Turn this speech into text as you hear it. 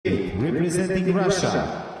representing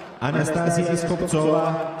Russia, Anastasia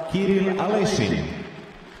SKOPTCOVA, Kirill ALESHIN.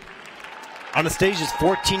 Anastasia is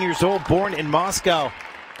 14 years old, born in Moscow.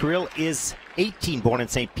 Kirill is 18, born in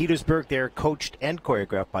St. Petersburg. They're coached and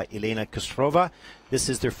choreographed by Elena Kostrova. This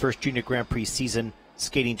is their first Junior Grand Prix season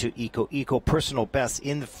skating to Eco. Personal best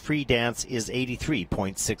in the free dance is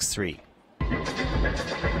 83.63.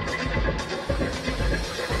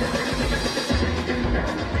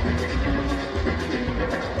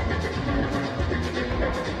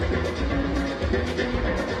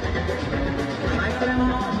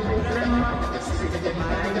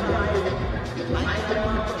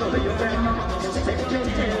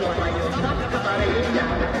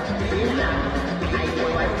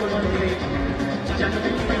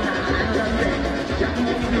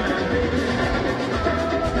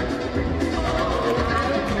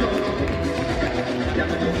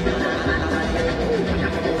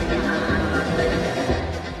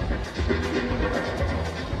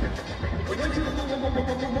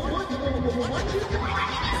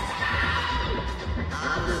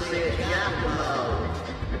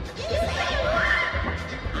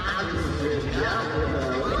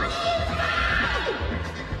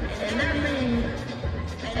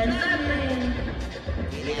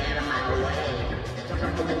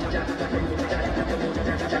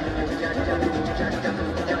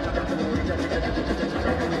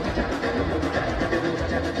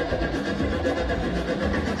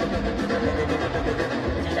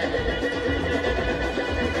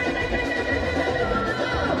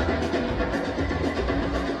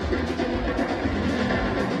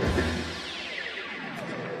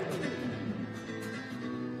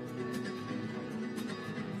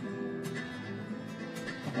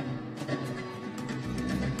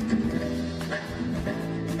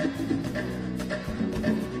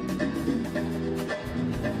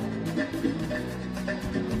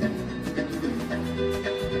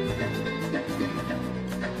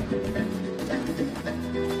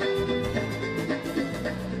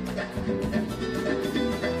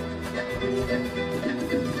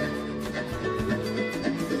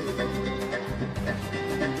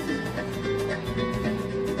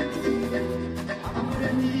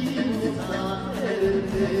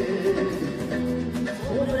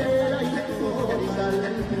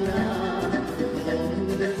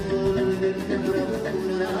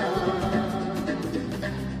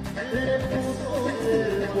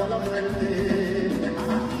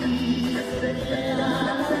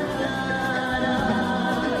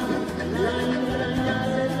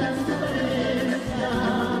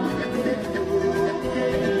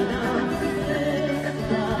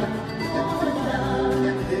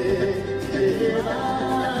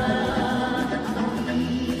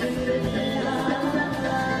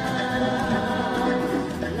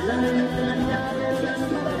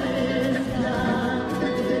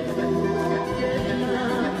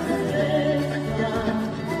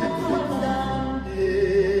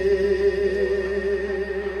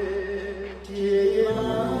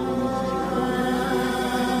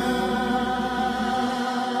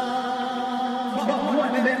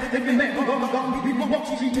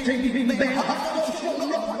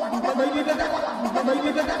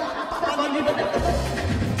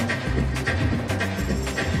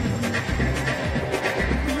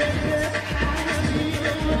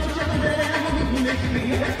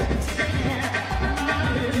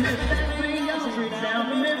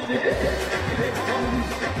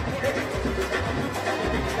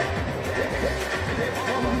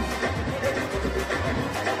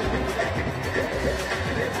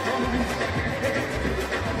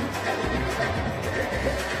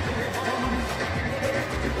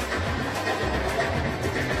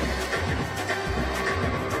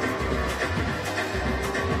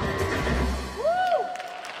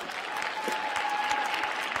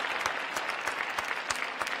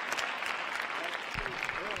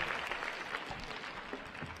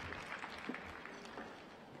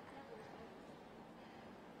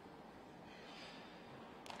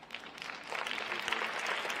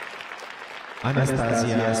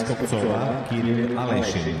 Anastasia SKOPTCOVA, Kirill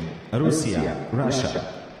ALESHIN,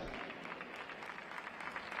 Russia.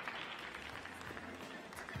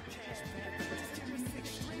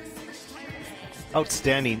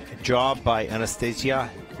 Outstanding job by Anastasia.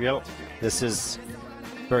 This is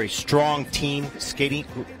a very strong team skating,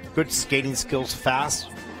 good skating skills, fast,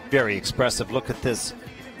 very expressive. Look at this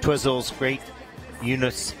twizzles, great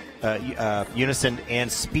unison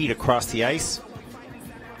and speed across the ice.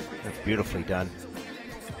 That's beautifully done.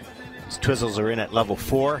 These twizzles are in at level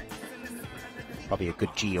 4. Probably a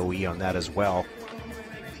good GOE on that as well.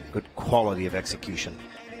 Good quality of execution.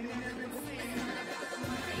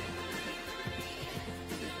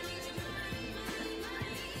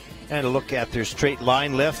 And a look at their straight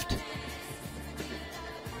line lift.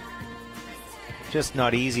 Just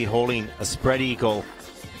not easy holding a spread eagle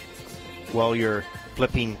while you're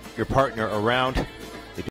flipping your partner around.